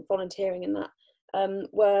experiences and volunteering in that,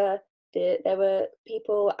 there were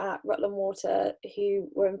people at Rutland Water who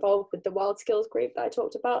were involved with the Wild Skills group that I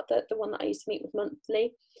talked about, the one that I used to meet with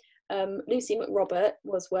monthly. Lucy McRobert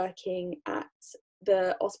was working at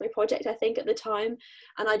the Osprey Project, I think, at the time,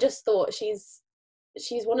 and I just thought she's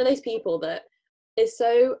one of those people that is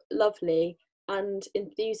so lovely and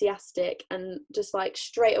enthusiastic, and just like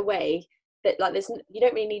straight away that like this, you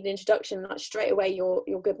don't really need an introduction, like straight away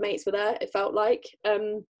you're good mates with her, it felt like.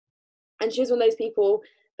 And she was one of those people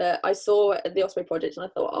that I saw at the Osprey Project and I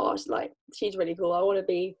thought, oh, she's really cool, I want to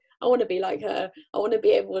be like her. I want to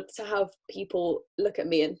be able to have people look at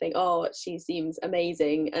me and think, oh, she seems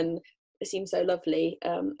amazing and it seems so lovely,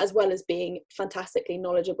 as well as being fantastically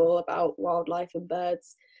knowledgeable about wildlife and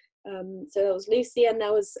birds. So there was Lucy, and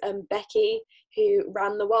there was Becky, who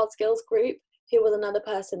ran the Wild Skills group, who was another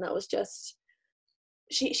person that was just,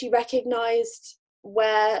 she recognised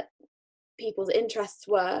where people's interests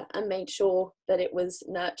were and made sure that it was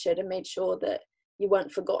nurtured and made sure that you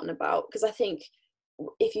weren't forgotten about. Because I think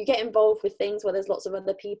if you get involved with things where there's lots of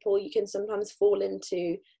other people, you can sometimes fall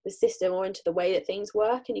into the system or into the way that things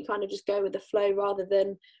work, and you kind of just go with the flow rather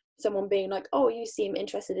than someone being like, oh, you seem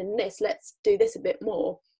interested in this, let's do this a bit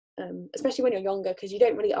more. Especially when you're younger, because you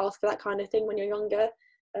don't really ask for that kind of thing when you're younger.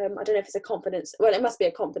 I don't know if it's a confidence, well, it must be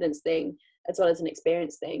a confidence thing as well as an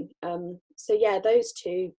experience thing. So yeah, those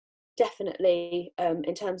two definitely,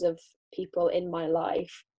 in terms of people in my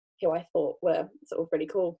life who I thought were sort of really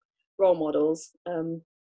cool role models. And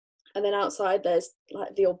then outside there's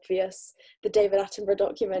like the David Attenborough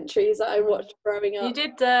documentaries that I watched growing up.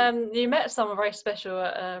 You met someone very special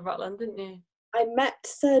at Rutland, didn't you? I met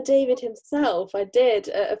Sir David himself. I did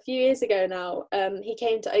a few years ago now. He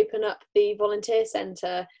came to open up the volunteer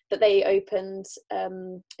centre that they opened.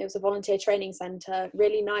 It was a volunteer training centre,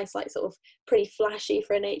 really nice, like sort of pretty flashy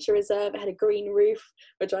for a nature reserve. It had a green roof,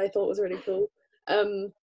 which I thought was really cool.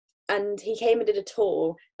 And he came and did a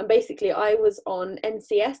tour, and basically I was on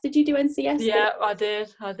NCS. Did you do NCS? Yeah, I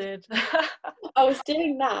did. I was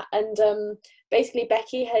doing that, and basically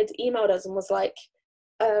Becky had emailed us and was like,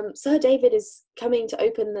 Sir David is coming to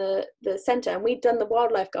open the centre, and we'd done the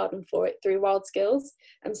wildlife garden for it through Wild Skills,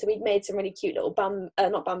 and so we'd made some really cute little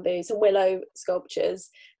some willow sculptures,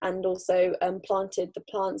 and also planted the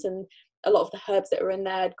plants, and a lot of the herbs that were in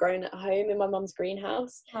there had grown at home in my mum's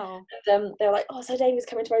greenhouse. Oh. And they were like, oh, Sir David's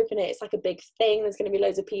coming to open it, it's like a big thing, there's going to be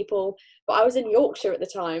loads of people. But I was in Yorkshire at the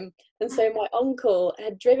time, and so my uncle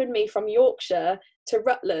had driven me from Yorkshire to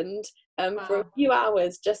Rutland for a few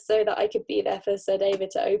hours just so that I could be there for Sir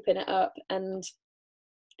David to open it up. And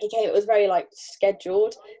he came, it was very like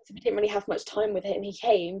scheduled, so we didn't really have much time with him. He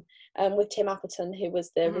came with Tim Appleton, who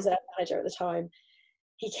was the reserve manager at the time.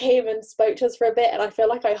 He came and spoke to us for a bit, and I feel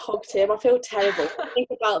like I hugged him. I feel terrible. I think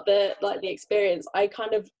about the experience. I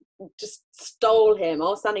kind of just stole him. I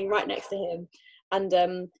was standing right next to him,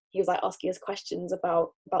 and he was like asking us questions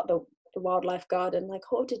about the wildlife garden, like,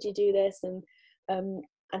 oh, did you do this?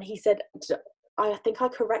 And he said, I think I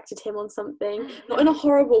corrected him on something, not in a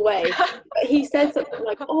horrible way, but he said something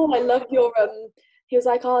like, oh, I love your he was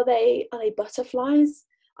like, are they butterflies?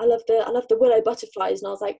 I love the willow butterflies. And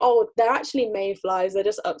I was like, oh, they're actually mayflies, they're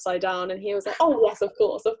just upside down. And he was like, oh yes, of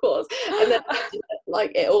course. And then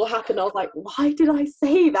like it all happened, I was like, why did I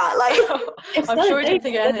say that? Like, I'm sure he didn't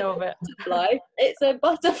think anything of it. Butterfly, it's a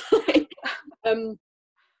butterfly.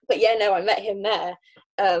 But yeah, no, I met him there,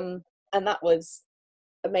 and that was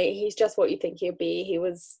amazing. He's just what you think he'd be. He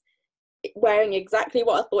was wearing exactly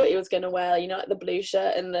what I thought he was going to wear, you know, like the blue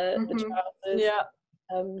shirt and the trousers. Yeah.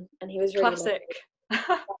 And he was really classic.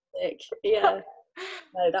 Yeah.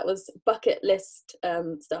 No, that was bucket list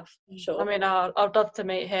stuff, sure. I mean, I'd love to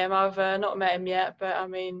meet him. I've not met him yet, but I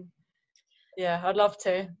mean, yeah, I'd love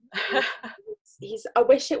to. I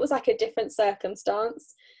wish it was like a different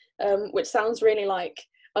circumstance, which sounds really like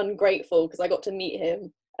ungrateful because I got to meet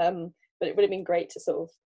him, but it would have been great to sort of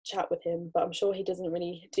chat with him, but I'm sure he doesn't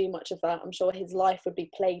really do much of that. I'm sure his life would be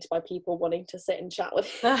plagued by people wanting to sit and chat with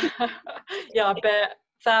him. Yeah, I bet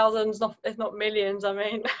thousands, if not millions, I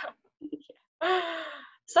mean.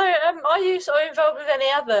 So are you sort of involved with any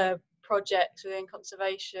other projects within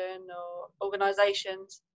conservation or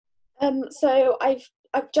organisations? So I've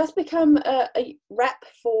just become a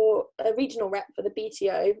regional rep for the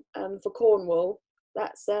BTO for Cornwall.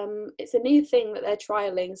 That's it's a new thing that they're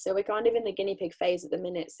trialling, so we're kind of in the guinea pig phase at the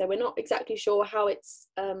minute, so we're not exactly sure how it's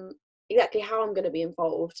exactly how I'm going to be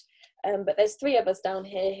involved. But there's 3 of us down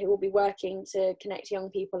here who will be working to connect young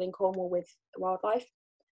people in Cornwall with wildlife,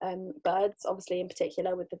 birds, obviously in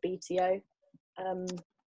particular with the BTO.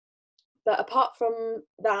 But apart from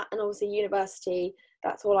that, and obviously university,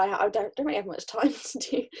 that's all I have. I don't really have much time to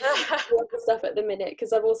do other stuff at the minute,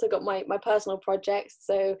 because I've also got my personal projects.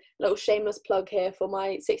 So a little shameless plug here for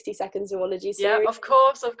my 60-second zoology series. Yeah, of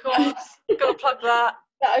course. Got to plug that.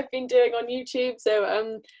 That I've been doing on YouTube.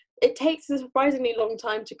 So it takes a surprisingly long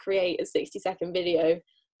time to create a 60-second video.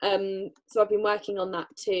 So I've been working on that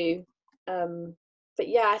too. But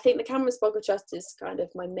yeah, I think the Camera Spogger Trust is kind of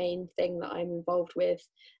my main thing that I'm involved with.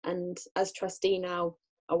 And as trustee now,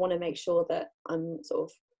 I want to make sure that I'm sort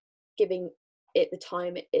of giving it the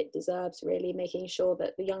time it deserves, really, making sure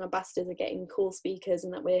that the young ambassadors are getting cool speakers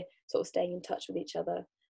and that we're sort of staying in touch with each other.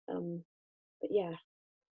 But yeah,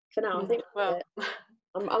 for now, I think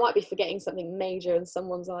I might be forgetting something major and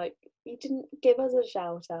someone's like, you didn't give us a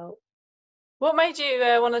shout out. What made you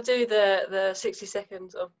want to do the 60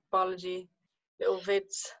 seconds of biology little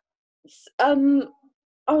vids?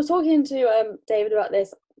 I was talking to David about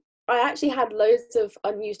this. I actually had loads of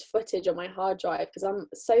unused footage on my hard drive because I'm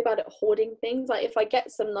so bad at hoarding things. Like if I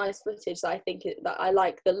get some nice footage that I think that I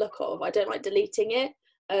like the look of, I don't like deleting it.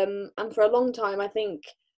 And for a long time, I think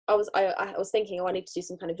I was thinking, oh, I need to do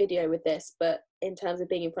some kind of video with this, but in terms of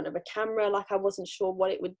being in front of a camera, like I wasn't sure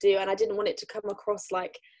what it would do, and I didn't want it to come across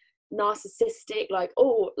like narcissistic, like,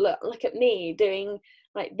 oh, look at me doing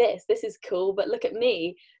like this is cool, but look at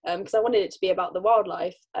me, because I wanted it to be about the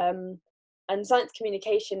wildlife. And science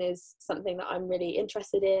communication is something that I'm really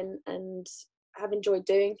interested in and have enjoyed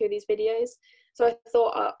doing through these videos. So I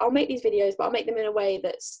thought I'll make these videos, but I'll make them in a way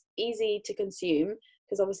that's easy to consume,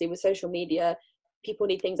 because obviously with social media, people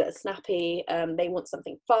need things that are snappy. They want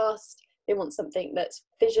something fast. They want something that's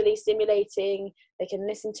visually stimulating. They can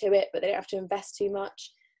listen to it, but they don't have to invest too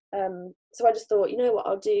much. So I just thought, you know what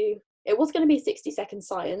I'll do? It was going to be 60-second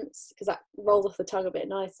science, because that rolls off the tongue a bit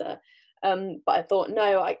nicer. But I thought,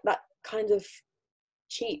 no, that kind of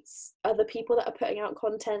cheats other people that are putting out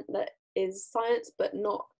content that is science, but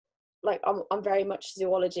not like I'm very much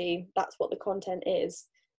zoology. That's what the content is.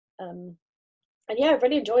 And yeah, I've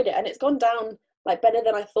really enjoyed it, and it's gone down like better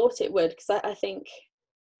than I thought it would, because I think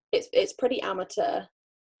it's pretty amateur.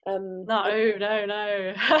 No.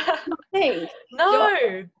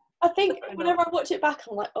 I think whenever I watch it back,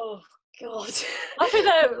 I'm like, oh god. I think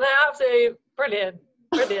they're absolutely brilliant.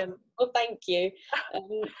 Well, thank you.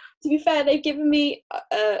 To be fair, they've given me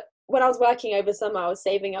when I was working over summer, I was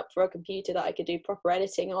saving up for a computer that I could do proper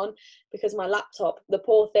editing on, because my laptop, the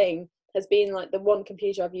poor thing, has been like the one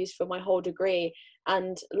computer I've used for my whole degree.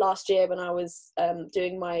 And last year when I was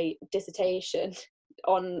doing my dissertation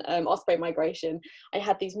on osprey migration, I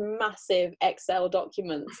had these massive Excel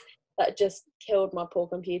documents that just killed my poor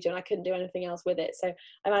computer, and I couldn't do anything else with it. So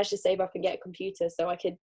I managed to save up and get a computer so I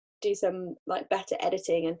could do some like better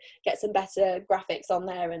editing and get some better graphics on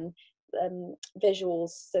there and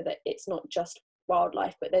visuals, so that it's not just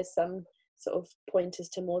wildlife, but there's some sort of pointers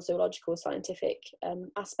to more zoological, scientific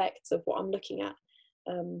aspects of what I'm looking at.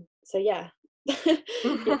 So yeah.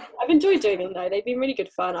 Yeah, I've enjoyed doing them though. They've been really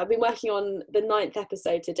good fun. I've been working on the 9th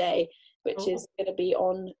episode today, which is going to be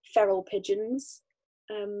on feral pigeons.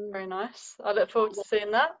 Very nice. I look forward to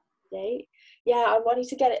seeing that. Yeah, I wanted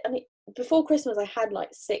to get it. I mean, before Christmas I had like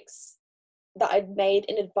 6 that I'd made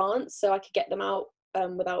in advance so I could get them out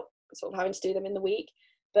without sort of having to do them in the week.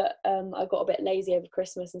 But I got a bit lazy over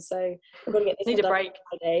Christmas, and so I've got to get this Need a break.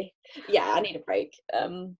 Friday. Yeah, I need a break.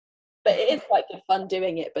 But it is quite good fun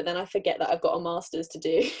doing it, but then I forget that I've got a master's to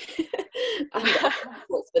do and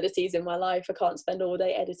responsibilities in my life. I can't spend all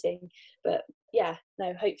day editing. But yeah,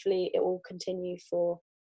 no, hopefully it will continue for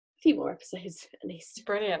a few more episodes at least.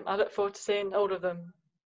 Brilliant. I look forward to seeing all of them.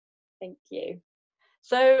 Thank you.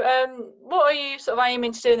 So what are you sort of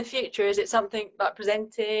aiming to do in the future? Is it something like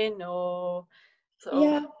presenting or sort of...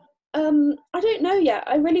 Yeah, I don't know yet.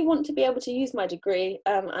 I really want to be able to use my degree,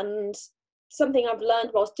 and something I've learned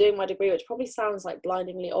whilst doing my degree, which probably sounds like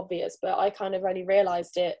blindingly obvious, but I kind of only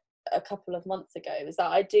realised it a couple of months ago, is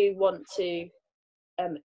that I do want to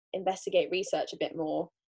investigate research a bit more.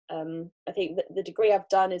 I think that the degree I've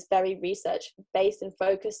done is very research based and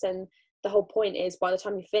focused, and the whole point is by the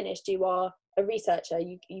time you've finished, you are a researcher.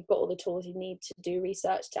 You've got all the tools you need to do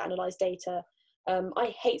research, to analyse data.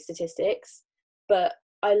 I hate statistics, but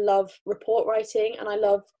I love report writing, and I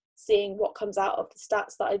love seeing what comes out of the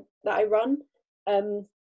stats that I run,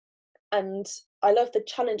 and I love the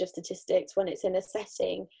challenge of statistics when it's in a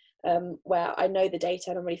setting where I know the data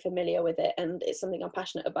and I'm really familiar with it, and it's something I'm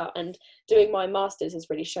passionate about. And doing my master's has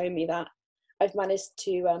really shown me that. I've managed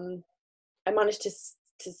to I managed to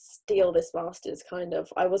steal this master's kind of.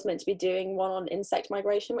 I was meant to be doing one on insect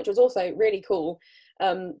migration, which was also really cool,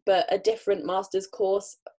 but a different master's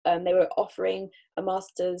course. They were offering a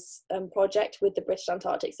master's project with the British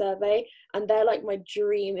Antarctic Survey, and they're like my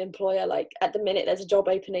dream employer. Like at the minute there's a job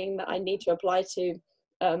opening that I need to apply to,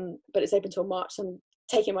 but it's open till March, so I'm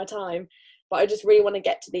taking my time. But I just really want to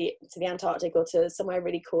get to the Antarctic or to somewhere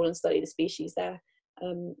really cool and study the species there,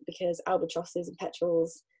 because albatrosses and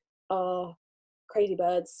petrels are crazy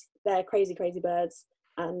birds. They're crazy birds,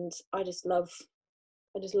 and I just love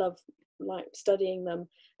like studying them.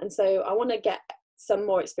 And so I want to get some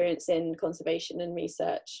more experience in conservation and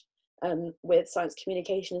research, with science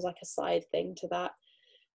communication as like a side thing to that,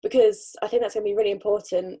 because I think that's going to be really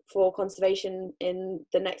important for conservation in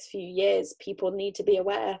the next few years. People need to be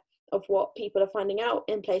aware of what people are finding out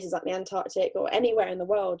in places like the Antarctic or anywhere in the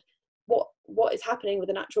world, what is happening with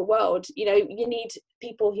the natural world. You know, you need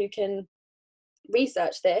people who can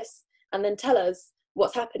research this and then tell us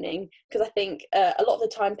what's happening, because I think a lot of the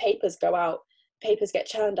time papers go out, papers get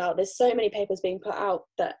churned out. There's so many papers being put out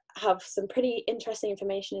that have some pretty interesting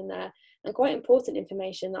information in there, and quite important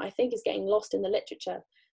information that I think is getting lost in the literature.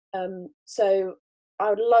 So I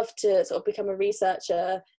would love to sort of become a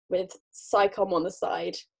researcher with SciComm on the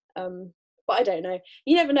side, but I don't know,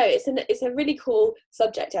 you never know. It's a really cool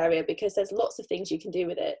subject area because there's lots of things you can do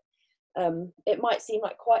with it. It might seem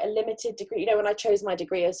like quite a limited degree. You know, when I chose my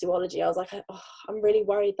degree of zoology, I was like, oh, I'm really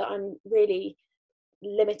worried that I'm really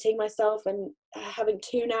limiting myself and having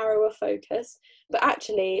too narrow a focus. But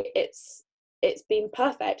actually it's been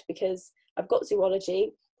perfect, because I've got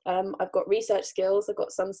zoology, I've got research skills, I've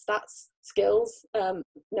got some stats skills. No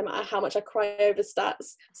matter how much I cry over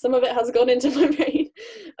stats, some of it has gone into my brain.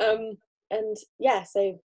 And yeah,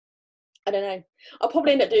 so I don't know. I'll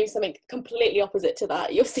probably end up doing something completely opposite to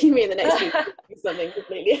that. You'll see me in the next week doing something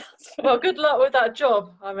completely else. Well, good luck with that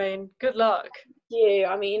job. I mean, good luck. Yeah,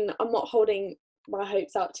 I mean, I'm not holding my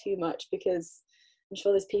hopes out too much, because I'm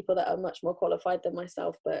sure there's people that are much more qualified than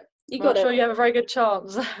myself, but I'm sure you have a very good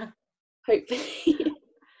chance. Hopefully.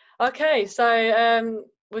 Okay, so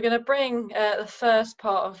we're going to bring the first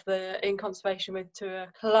part of the In Conservation With to a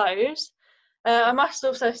close. I must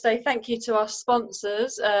also say thank you to our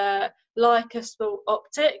sponsors, Leica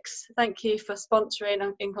Optics. Thank you for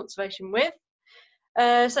sponsoring In Conservation With.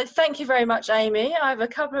 So thank you very much, Amy. I have a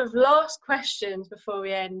couple of last questions before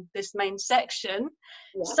we end this main section.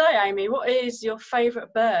 Yeah. So, Amy, what is your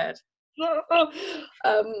favourite bird?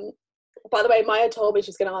 By the way, Maya told me she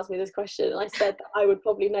was going to ask me this question, and I said that I would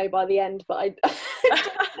probably know by the end, but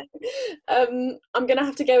I'm going to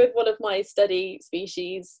have to go with one of my study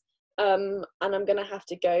species, and I'm going to have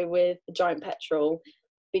to go with the giant petrel,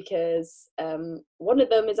 because one of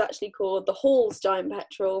them is actually called the Hall's giant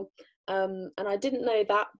petrel, and I didn't know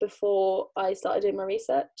that before I started doing my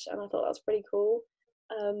research, and I thought that was pretty cool.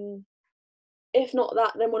 If not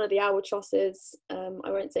that, then one of the albatrosses. I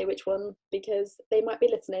won't say which one because they might be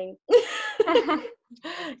listening.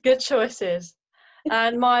 Good choices.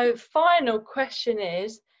 And my final question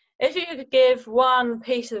is, if you could give one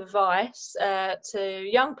piece of advice to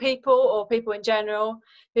young people or people in general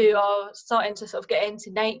who are starting to sort of get into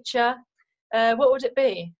nature, what would it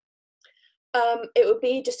be? It would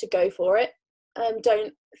be just to go for it.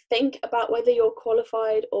 Don't think about whether you're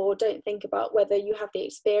qualified, or don't think about whether you have the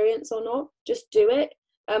experience or not. Just do it.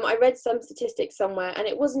 I read some statistics somewhere, and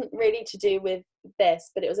it wasn't really to do with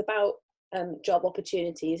this, but it was about job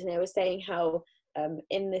opportunities, and they were saying how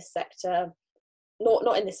in this sector,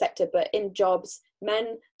 not in this sector, but in jobs,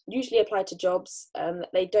 men usually apply to jobs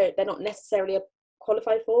that they're not necessarily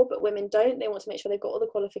qualified for, but women don't. They want to make sure they've got all the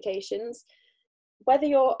qualifications. Whether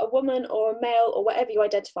you're a woman or a male or whatever you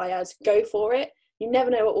identify as, go for it. You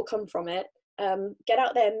never know what will come from it. Get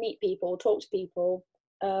out there and meet people, talk to people.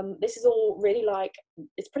 This is all really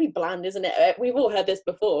it's pretty bland, isn't it? We've all heard this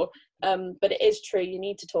before, but it is true. You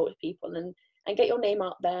need to talk to people and get your name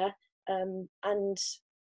out there, and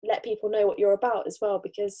let people know what you're about as well,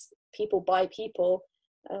 because people buy people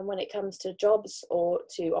when it comes to jobs or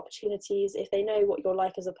to opportunities. If they know what you're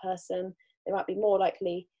like as a person, they might be more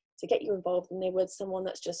likely to get you involved than they would someone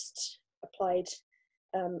that's just applied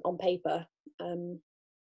on paper.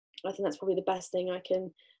 I think that's probably the best thing I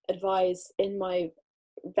can advise in my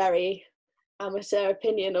very amateur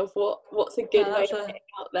opinion of what's a good way of getting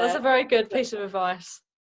out there. That's a very good piece of advice.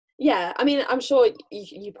 Yeah, I mean, I'm sure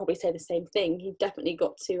you probably say the same thing. You've definitely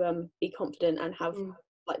got to be confident and have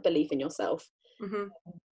belief in yourself. Mm-hmm.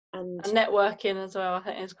 And networking as well, I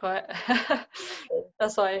think is quite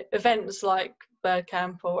that's like events like bird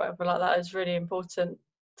camp or whatever like that is really important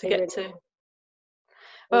to get to.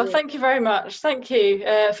 Well, thank you very much. Thank you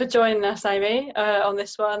for joining us, Amy, on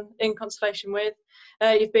this one, In Conservation With.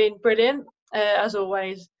 You've been brilliant, as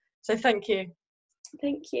always. So thank you.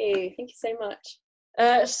 Thank you. Thank you so much.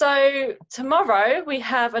 So tomorrow we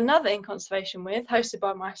have another In Conservation With, hosted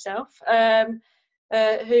by myself,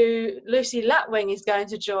 who Lucy Lapwing is going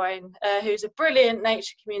to join, who's a brilliant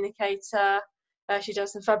nature communicator. She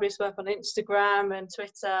does some fabulous work on Instagram and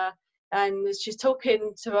Twitter, and she's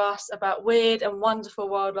talking to us about weird and wonderful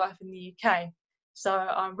wildlife in the UK. So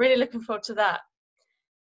I'm really looking forward to that.